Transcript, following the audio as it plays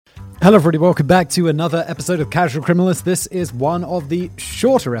Hello everybody, welcome back to another episode of Casual Criminalist. This is one of the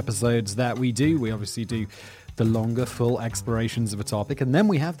shorter episodes that we do. We obviously do the longer, full explorations of a topic, and then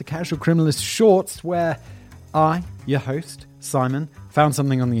we have the Casual Criminalist shorts where I, your host, Simon, found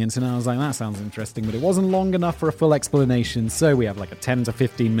something on the internet. I was like, that sounds interesting, but it wasn't long enough for a full explanation, so we have like a 10 to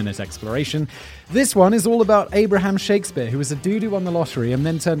 15 minute exploration. This one is all about Abraham Shakespeare, who was a dude who won the lottery and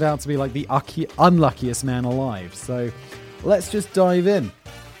then turned out to be like the unluckiest man alive. So let's just dive in.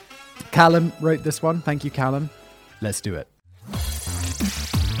 Callum wrote this one. Thank you, Callum. Let's do it.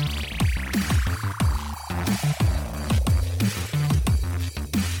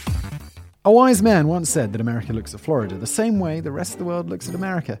 A wise man once said that America looks at Florida the same way the rest of the world looks at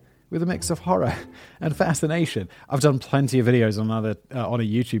America, with a mix of horror and fascination. I've done plenty of videos on a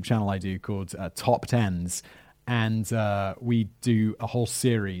YouTube channel I do called Top Tens, and we do a whole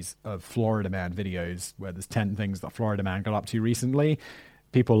series of Florida Man videos where there's 10 things that Florida Man got up to recently.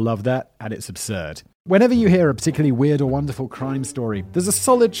 People love that, and it's absurd. Whenever you hear a particularly weird or wonderful crime story, there's a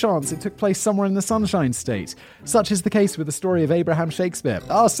solid chance it took place somewhere in the Sunshine State. Such is the case with the story of Abraham Shakespeare.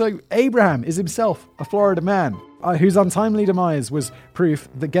 So Abraham is himself a Florida man, whose untimely demise was proof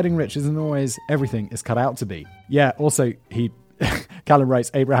that getting rich isn't always everything is cut out to be. Yeah, also, Callum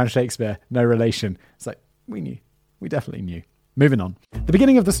writes, Abraham Shakespeare, no relation. It's like, we knew. We definitely knew. Moving on. The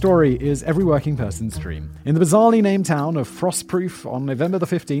beginning of the story is every working person's dream. In the bizarrely named town of Frostproof on November the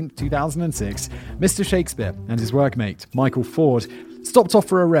 15th, 2006, Mr. Shakespeare and his workmate, Michael Ford, stopped off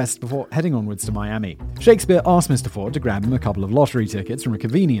for a rest before heading onwards to Miami. Shakespeare asked Mr. Ford to grab him a couple of lottery tickets from a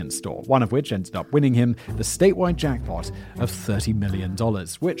convenience store, one of which ended up winning him the statewide jackpot of $30 million,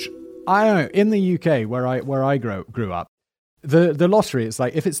 which, I don't know, in the UK, where I grew up, the lottery, it's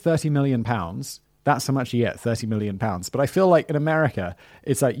like, if it's £30 million, that's how much you get, £30 million. But I feel like in America,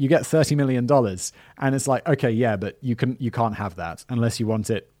 it's like you get $30 million and it's like, okay, yeah, but you can't have that unless you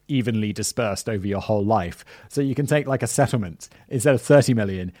want it evenly dispersed over your whole life. So you can take like a settlement. Instead of 30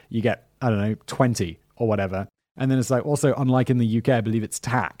 million, you get, 20 or whatever. And then it's like, also, unlike in the UK, I believe it's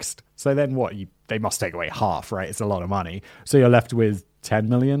taxed. So then what? They must take away half, right? It's a lot of money. So you're left with 10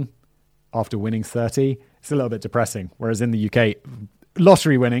 million after winning 30. It's a little bit depressing. Whereas in the UK,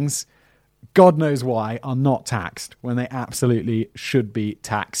 lottery winnings, God knows why, are not taxed when they absolutely should be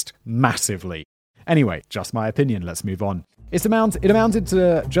taxed massively. Anyway, just my opinion. Let's move on. It amounted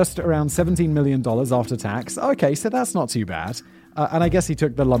to just around $17 million after tax. Okay, so that's not too bad. And I guess he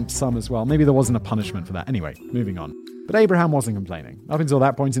took the lump sum as well. Maybe there wasn't a punishment for that. Anyway, moving on. But Abraham wasn't complaining. Up until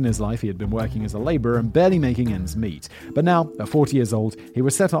that point in his life, he had been working as a laborer and barely making ends meet. But now, at 40 years old, he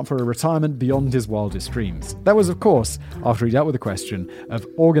was set up for a retirement beyond his wildest dreams. That was, of course, after he dealt with the question of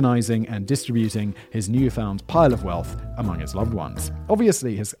organizing and distributing his newfound pile of wealth among his loved ones.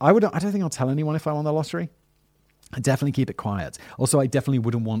 Obviously, I don't think I'll tell anyone if I won the lottery. I'd definitely keep it quiet. Also, I definitely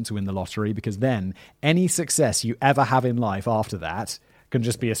wouldn't want to win the lottery because then any success you ever have in life after that can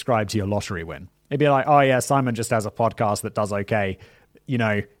just be ascribed to your lottery win. It'd be like, oh yeah, Simon just has a podcast that does okay. He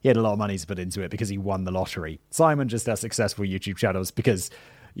had a lot of money to put into it because he won the lottery. Simon just has successful YouTube channels because,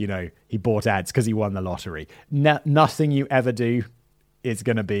 he bought ads because he won the lottery. Nothing you ever do is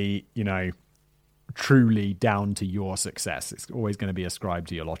going to be, truly down to your success. It's always going to be ascribed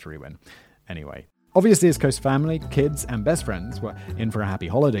to your lottery win. Anyway. Obviously, his close family, kids, and best friends were in for a happy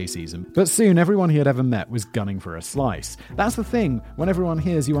holiday season, but soon everyone he had ever met was gunning for a slice. That's the thing, when everyone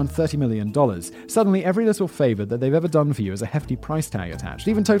hears you won $30 million, suddenly every little favor that they've ever done for you has a hefty price tag attached.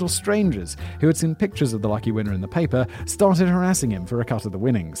 Even total strangers who had seen pictures of the lucky winner in the paper started harassing him for a cut of the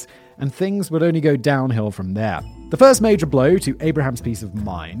winnings. And things would only go downhill from there. The first major blow to Abraham's peace of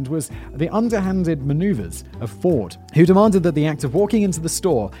mind was the underhanded maneuvers of Ford, who demanded that the act of walking into the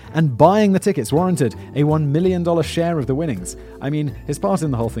store and buying the tickets warranted a $1 million share of the winnings. I mean, his part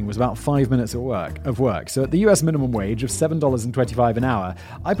in the whole thing was about 5 minutes of work. So at the US minimum wage of $7.25 an hour,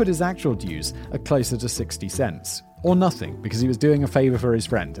 I put his actual dues at closer to 60 cents. Or nothing, because he was doing a favor for his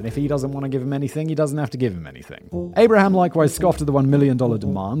friend, and if he doesn't want to give him anything, he doesn't have to give him anything. Abraham likewise scoffed at the $1 million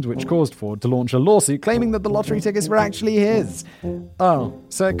demand, which caused Ford to launch a lawsuit claiming that the lottery tickets were actually his. Oh,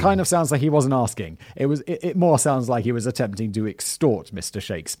 so it kind of sounds like he wasn't asking. It more sounds like he was attempting to extort Mr.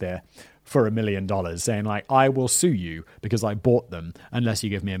 Shakespeare for $1 million, saying like, I will sue you because I bought them unless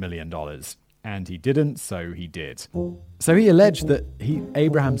you give me $1 million. And he didn't, so he did. So he alleged that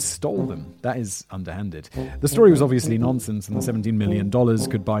Abraham stole them. That is underhanded. The story was obviously nonsense, and the $17 million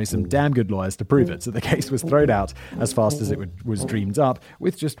could buy some damn good lawyers to prove it, so the case was thrown out as fast as it was dreamed up,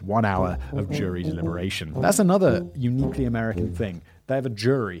 with just 1 hour of jury deliberation. That's another uniquely American thing. They have a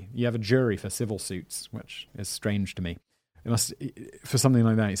jury. You have a jury for civil suits, which is strange to me. For something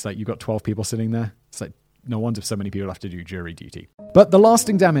like that, it's like you've got 12 people sitting there. It's like, No wonder so many people have to do jury duty. But the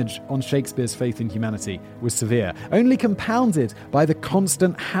lasting damage on Shakespeare's faith in humanity was severe, only compounded by the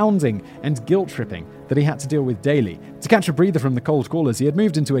constant hounding and guilt-tripping that he had to deal with daily. To catch a breather from the cold callers, he had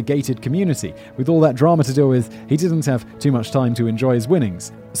moved into a gated community. With all that drama to deal with, he didn't have too much time to enjoy his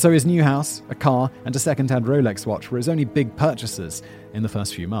winnings. So his new house, a car, and a second-hand Rolex watch were his only big purchases in the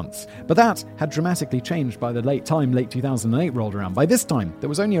first few months. But that had dramatically changed by the late 2008 rolled around. By this time, there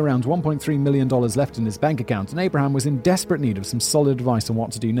was only around $1.3 million left in his bank account, and Abraham was in desperate need of some solid advice on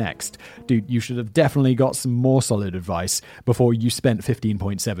what to do next. Dude, you should have definitely got some more solid advice before you spent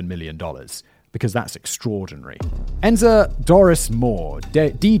 $15.7 million. Because that's extraordinary. Enter Doris Moore,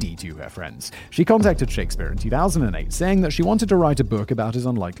 Dee Dee to her friends. She contacted Shakespeare in 2008, saying that she wanted to write a book about his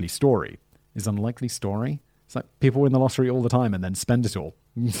unlikely story. His unlikely story? It's like people win the lottery all the time and then spend it all.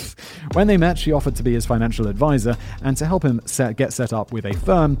 When they met, she offered to be his financial advisor and to help him get set up with a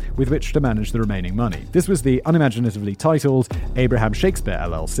firm with which to manage the remaining money. This was the unimaginatively titled Abraham Shakespeare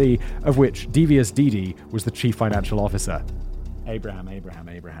LLC, of which Devious Dee Dee was the chief financial officer.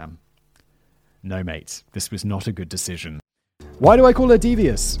 Abraham. No, mate, this was not a good decision. Why do I call her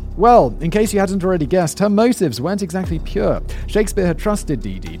devious? Well, in case you hadn't already guessed, her motives weren't exactly pure. Shakespeare had trusted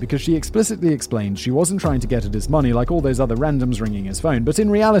Dee Dee because she explicitly explained she wasn't trying to get at his money like all those other randoms ringing his phone, but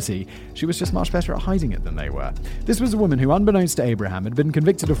in reality, she was just much better at hiding it than they were. This was a woman who, unbeknownst to Abraham, had been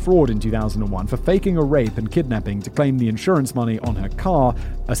convicted of fraud in 2001 for faking a rape and kidnapping to claim the insurance money on her car,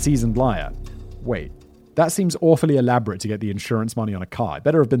 a seasoned liar. Wait. That seems awfully elaborate to get the insurance money on a car. It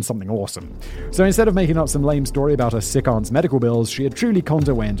better have been something awesome. So instead of making up some lame story about her sick aunt's medical bills, she had truly conned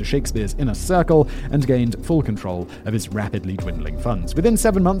her way into Shakespeare's inner circle and gained full control of his rapidly dwindling funds. Within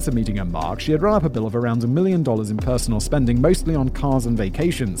 7 months of meeting her mark, she had run up a bill of around $1 million in personal spending, mostly on cars and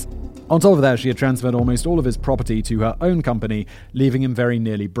vacations. On top of that, she had transferred almost all of his property to her own company, leaving him very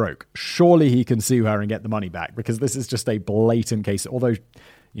nearly broke. Surely he can sue her and get the money back, because this is just a blatant case. Although,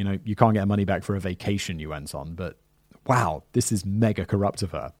 you know, you can't get money back for a vacation you went on, but wow, this is mega corrupt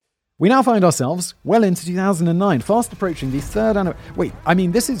of her. We now find ourselves well into 2009, fast approaching the third anniversary. Wait, I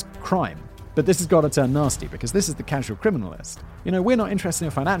mean, this is crime, but this has got to turn nasty because this is the casual criminalist. You know, we're not interested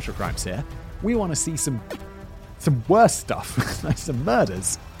in financial crimes here. We want to see some worse stuff, like some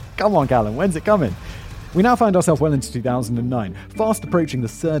murders. Come on, Callum, when's it coming? We now find ourselves well into 2009, fast approaching the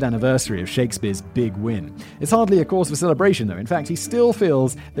third anniversary of Shakespeare's big win. It's hardly a cause for celebration, though. In fact, he still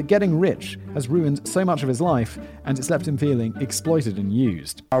feels that getting rich has ruined so much of his life, and it's left him feeling exploited and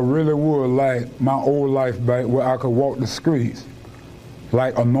used. I really would like my old life back where I could walk the streets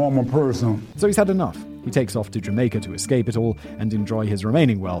like a normal person. So he's had enough. He takes off to Jamaica to escape it all and enjoy his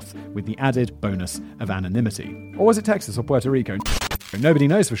remaining wealth with the added bonus of anonymity. Or was it Texas or Puerto Rico? Nobody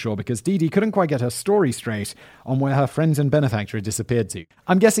knows for sure because Dee Dee couldn't quite get her story straight on where her friend and benefactor had disappeared to.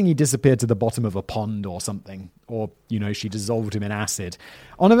 I'm guessing he disappeared to the bottom of a pond or something. Or, you know, she dissolved him in acid.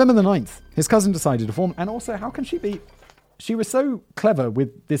 On November the 9th, his cousin decided to form... And also, how can she be... She was so clever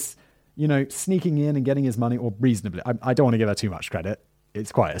with this, you know, sneaking in and getting his money, or reasonably. I don't want to give her too much credit.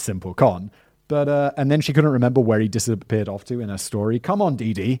 It's quite a simple con. But, and then she couldn't remember where he disappeared off to in her story. Come on,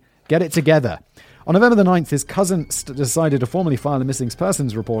 Dee Dee. Get it together. On November the 9th, his cousin decided to formally file a missing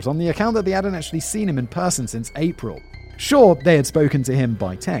persons report on the account that they hadn't actually seen him in person since April. Sure, they had spoken to him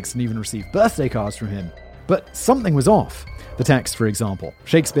by text and even received birthday cards from him, but something was off. The text, for example.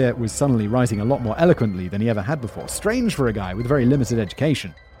 Shakespeare was suddenly writing a lot more eloquently than he ever had before, strange for a guy with very limited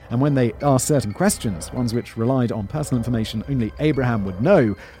education. And when they asked certain questions, ones which relied on personal information only Abraham would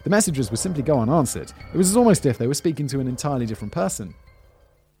know, the messages would simply go unanswered. It was almost as if they were speaking to an entirely different person.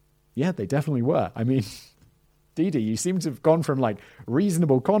 Yeah, they definitely were. I mean, Dee Dee, you seem to have gone from like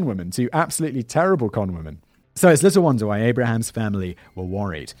reasonable con woman to absolutely terrible con woman. So it's little wonder why Abraham's family were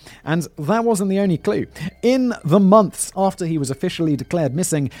worried. And that wasn't the only clue. In the months after he was officially declared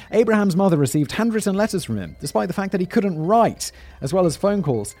missing, Abraham's mother received handwritten letters from him, despite the fact that he couldn't write, as well as phone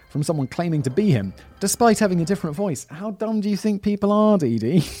calls from someone claiming to be him, despite having a different voice. How dumb do you think people are, Dee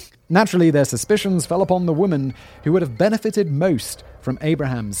Dee? Naturally, their suspicions fell upon the woman who would have benefited most from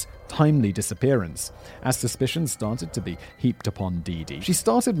Abraham's timely disappearance. As suspicions started to be heaped upon Dee Dee, she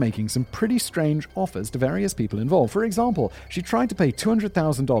started making some pretty strange offers to various people involved. For example, she tried to pay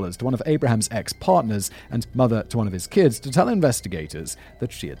 $200,000 to one of Abraham's ex-partners and mother to one of his kids to tell investigators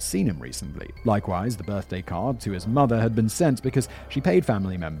that she had seen him recently. Likewise, the birthday card to his mother had been sent because she paid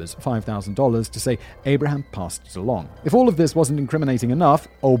family members $5,000 to say Abraham passed it along. If all of this wasn't incriminating enough,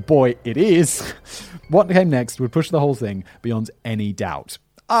 oh boy, it is, what came next would push the whole thing beyond any doubt.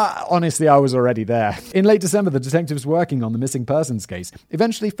 Honestly, I was already there. In late December, the detectives working on the missing persons case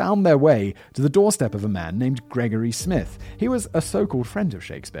eventually found their way to the doorstep of a man named Gregory Smith. He was a so-called friend of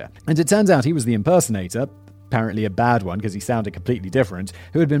Shakespeare. And it turns out he was the impersonator, apparently a bad one because he sounded completely different,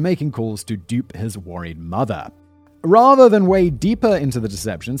 who had been making calls to dupe his worried mother. Rather than wade deeper into the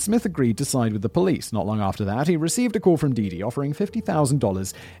deception, Smith agreed to side with the police. Not long after that, he received a call from Dee Dee offering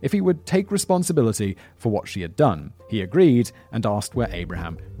 $50,000 if he would take responsibility for what she had done. He agreed and asked where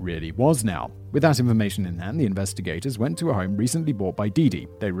Abraham really was now. With that information in hand, the investigators went to a home recently bought by Dee Dee.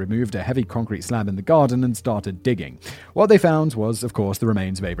 They removed a heavy concrete slab in the garden and started digging. What they found was, of course, the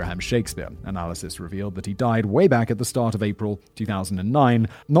remains of Abraham Shakespeare. Analysis revealed that he died way back at the start of April 2009,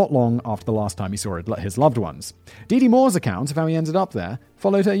 not long after the last time he saw his loved ones. Dee Dee Moore's account of how he ended up there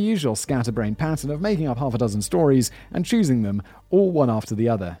followed her usual scatterbrained pattern of making up half a dozen stories and choosing them all one after the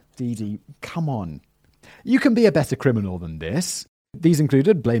other. Dee Dee, come on. You can be a better criminal than this. These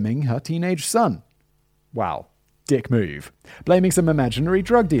included blaming her teenage son. Wow, dick move. Blaming some imaginary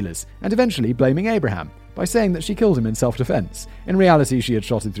drug dealers, and eventually blaming Abraham by saying that she killed him in self-defense. In reality, she had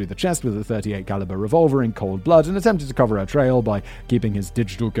shot him through the chest with a .38 caliber revolver in cold blood and attempted to cover her trail by keeping his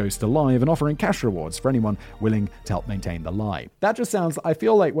digital ghost alive and offering cash rewards for anyone willing to help maintain the lie. That just sounds, I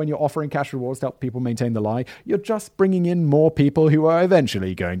feel like when you're offering cash rewards to help people maintain the lie, you're just bringing in more people who are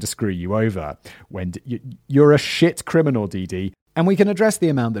eventually going to screw you over. You're a shit criminal, Dee Dee. And we can address the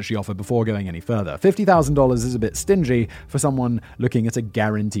amount that she offered before going any further. $50,000 is a bit stingy for someone looking at a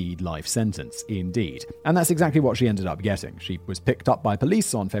guaranteed life sentence, indeed. And that's exactly what she ended up getting. She was picked up by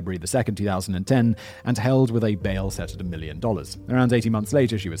police on February the 2nd, 2010, and held with a bail set at $1 million. Around 18 months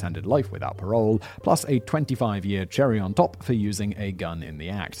later, she was handed life without parole, plus a 25-year cherry on top for using a gun in the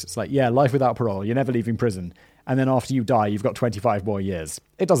act. It's like, yeah, life without parole, you're never leaving prison. And then after you die, you've got 25 more years.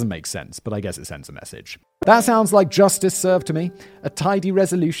 It doesn't make sense, but I guess it sends a message. That sounds like justice served to me. A tidy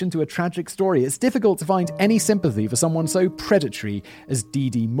resolution to a tragic story. It's difficult to find any sympathy for someone so predatory as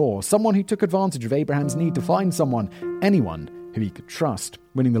Dee Dee Moore, someone who took advantage of Abraham's need to find anyone who he could trust.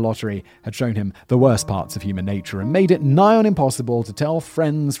 Winning the lottery had shown him the worst parts of human nature and made it nigh on impossible to tell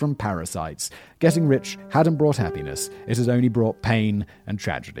friends from parasites. Getting rich hadn't brought happiness. It had only brought pain and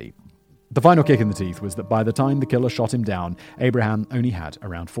tragedy. The final kick in the teeth was that by the time the killer shot him down, Abraham only had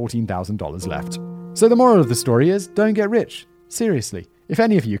around $14,000 left. So the moral of the story is, don't get rich. Seriously. If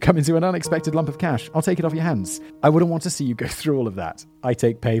any of you come into an unexpected lump of cash, I'll take it off your hands. I wouldn't want to see you go through all of that. I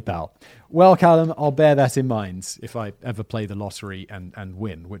take PayPal. Well, Callum, I'll bear that in mind if I ever play the lottery and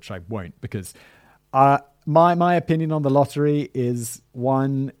win, which I won't, because my opinion on the lottery is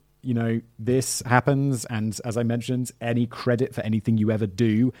one... this happens, and as I mentioned, any credit for anything you ever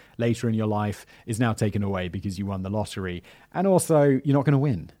do later in your life is now taken away because you won the lottery. And also, you're not going to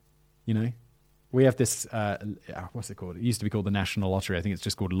win, We have this, what's it called? It used to be called the National Lottery. I think it's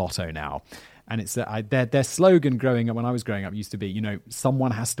just called Lotto now. And it's their slogan growing up, when I was growing up, used to be,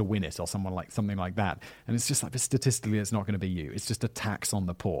 someone has to win it, or something like that. And it's just like, but statistically, it's not going to be you. It's just a tax on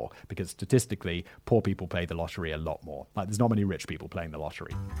the poor, because statistically, poor people play the lottery a lot more. Like, there's not many rich people playing the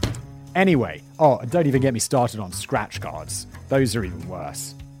lottery. Anyway, don't even get me started on scratch cards. Those are even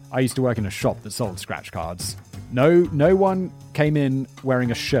worse. I used to work in a shop that sold scratch cards. No one came in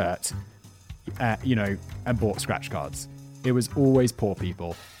wearing a shirt, and bought scratch cards. It was always poor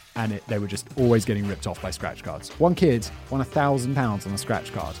people, and they were just always getting ripped off by scratch cards. One kid won £1,000 on a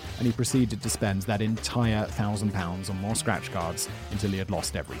scratch card, and he proceeded to spend that entire £1,000 on more scratch cards until he had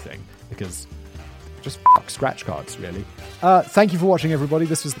lost everything, because just fuck scratch cards, really. Thank you for watching, everybody.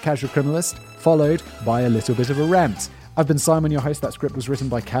 This was The Casual Criminalist, followed by a little bit of a rant. I've been Simon, your host. That script was written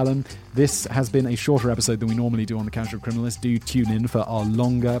by Callum. This has been a shorter episode than we normally do on The Casual Criminalist. Do tune in for our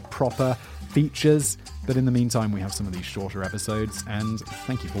longer, proper features. But in the meantime, we have some of these shorter episodes, and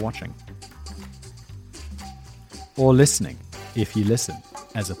thank you for watching. Or listening, if you listen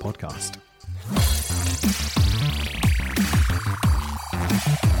as a podcast.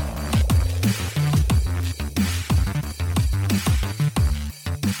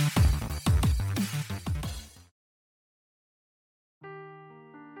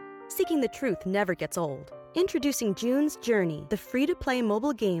 Seeking the truth never gets old. Introducing June's Journey, the free-to-play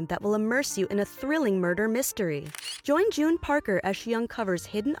mobile game that will immerse you in a thrilling murder mystery. Join June Parker as she uncovers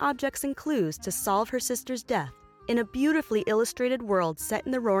hidden objects and clues to solve her sister's death in a beautifully illustrated world set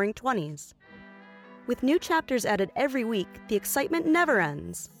in the Roaring '20s. With new chapters added every week, the excitement never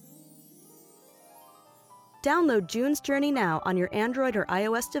ends. Download June's Journey now on your Android or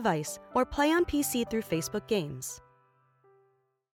iOS device, or play on PC through Facebook Games.